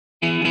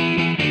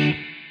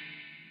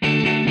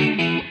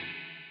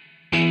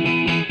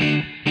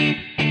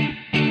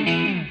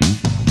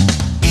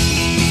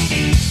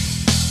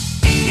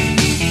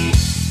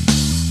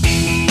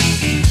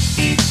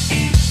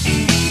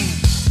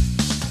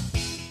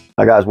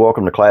Hi guys,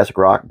 welcome to Classic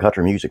Rock and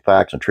Country Music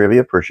Facts and Trivia.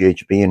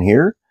 Appreciate you being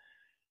here.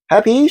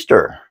 Happy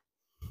Easter!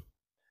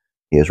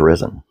 He is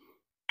risen.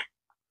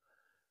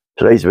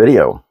 Today's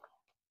video,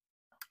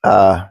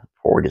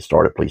 before we get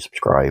started, please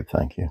subscribe.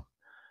 Thank you.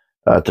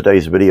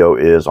 Today's video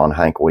is on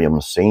Hank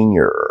Williams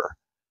Sr.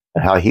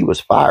 and how he was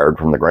fired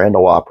from the Grand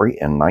Ole Opry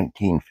in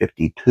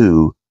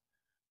 1952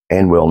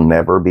 and will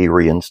never be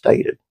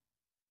reinstated.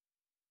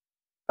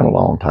 Been a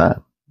long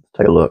time. Let's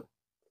take a look.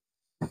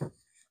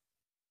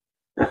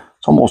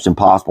 It's almost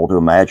impossible to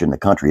imagine the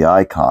country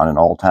icon and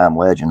all-time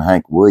legend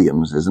Hank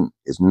Williams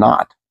is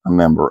not a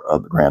member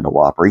of the Grand Ole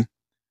Opry,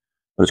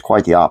 but it's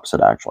quite the opposite,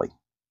 actually.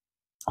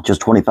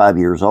 Just 25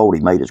 years old,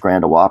 he made his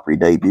Grand Ole Opry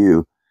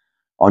debut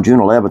on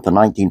June 11th of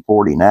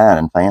 1949,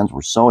 and fans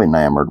were so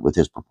enamored with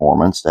his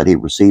performance that he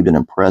received an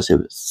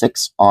impressive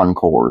 6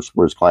 encores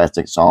for his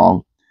classic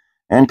song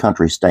and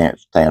country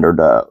standard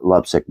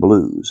Lovesick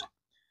Blues.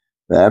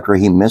 After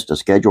he missed a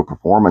scheduled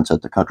performance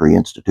at the Country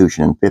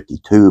Institution in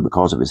 '52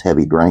 because of his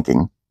heavy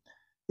drinking,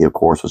 he, of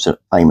course, was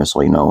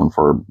famously known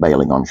for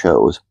bailing on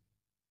shows.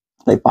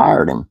 They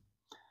fired him.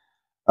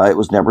 It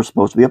was never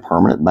supposed to be a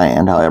permanent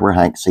band. However,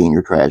 Hank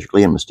Sr.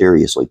 tragically and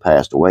mysteriously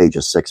passed away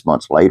just 6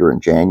 months later in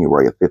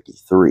January of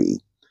 '53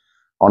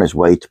 on his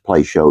way to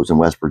play shows in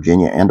West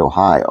Virginia and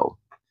Ohio.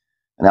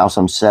 And now,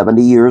 some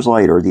 70 years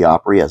later, the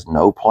Opry has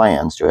no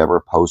plans to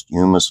ever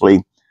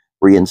posthumously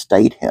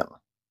reinstate him.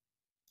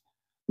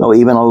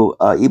 Even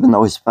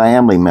though his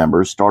family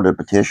members started a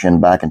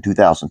petition back in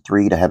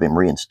 2003 to have him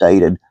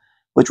reinstated,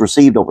 which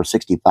received over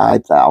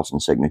 65,000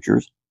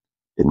 signatures,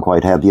 didn't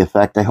quite have the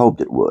effect they hoped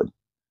it would.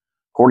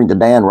 According to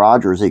Dan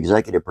Rogers, the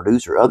executive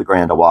producer of the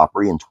Grand Ole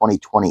Opry, in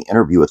 2020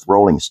 interview with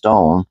Rolling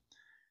Stone,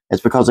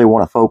 it's because they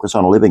want to focus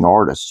on living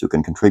artists who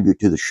can contribute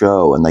to the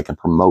show and they can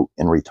promote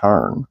in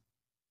return.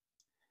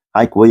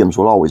 Hank Williams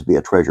will always be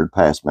a treasured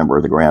past member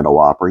of the Grand Ole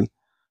Opry.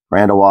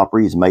 Grand Ole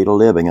Opry has made a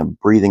living of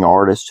breathing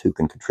artists who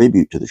can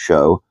contribute to the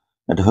show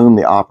and to whom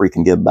the Opry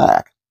can give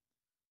back.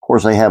 Of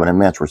course, they have an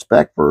immense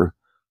respect for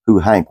who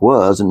Hank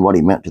was and what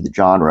he meant to the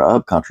genre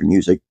of country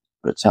music,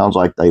 but it sounds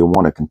like they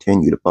want to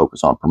continue to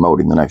focus on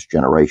promoting the next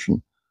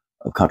generation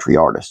of country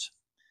artists.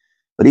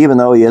 But even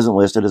though he isn't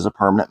listed as a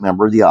permanent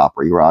member of the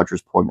Opry,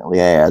 Rogers poignantly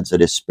adds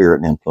that his spirit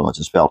and influence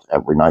is felt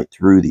every night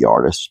through the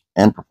artists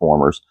and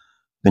performers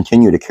who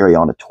continue to carry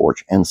on the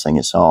torch and sing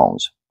his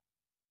songs.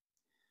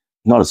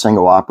 Not a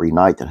single Opry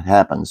night that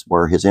happens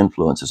where his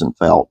influence isn't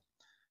felt.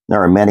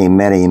 There are many,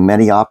 many,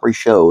 many Opry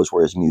shows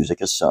where his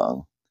music is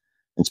sung.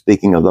 And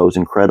speaking of those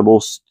incredible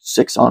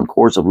 6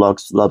 encores of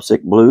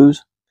Lovesick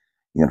Blues,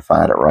 you can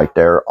find it right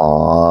there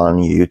on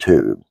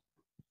YouTube.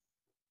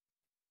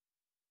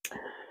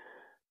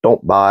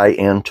 Don't buy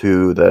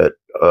into that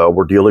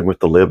we're dealing with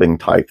the living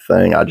type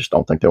thing. I just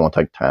don't think they want to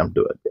take time to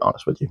do it, to be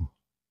honest with you.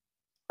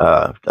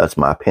 That's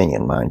my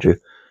opinion, mind you.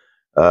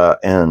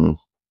 And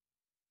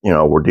you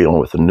know, we're dealing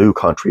with a new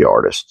country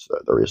artist.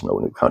 There is no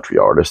new country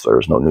artist. There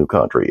is no new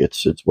country.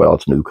 It's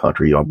new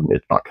country.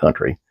 It's not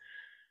country.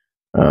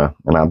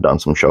 And I've done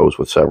some shows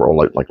with several,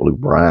 like Lou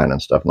Bryan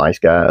and stuff. Nice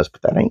guys,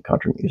 but that ain't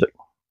country music.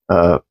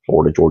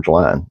 Florida Georgia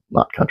Line,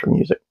 not country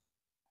music.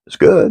 It's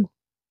good.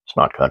 It's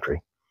not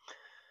country.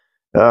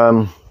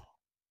 If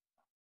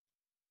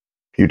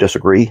you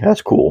disagree,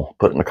 that's cool.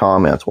 Put it in the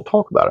comments. We'll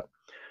talk about it.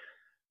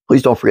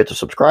 Please don't forget to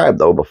subscribe,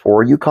 though.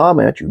 Before you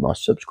comment, you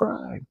must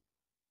subscribe.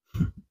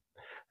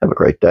 Have a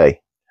great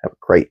day. Have a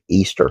great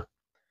Easter.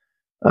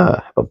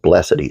 Have a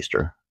blessed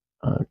Easter.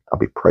 I'll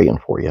be praying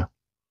for you.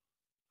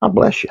 God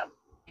bless you.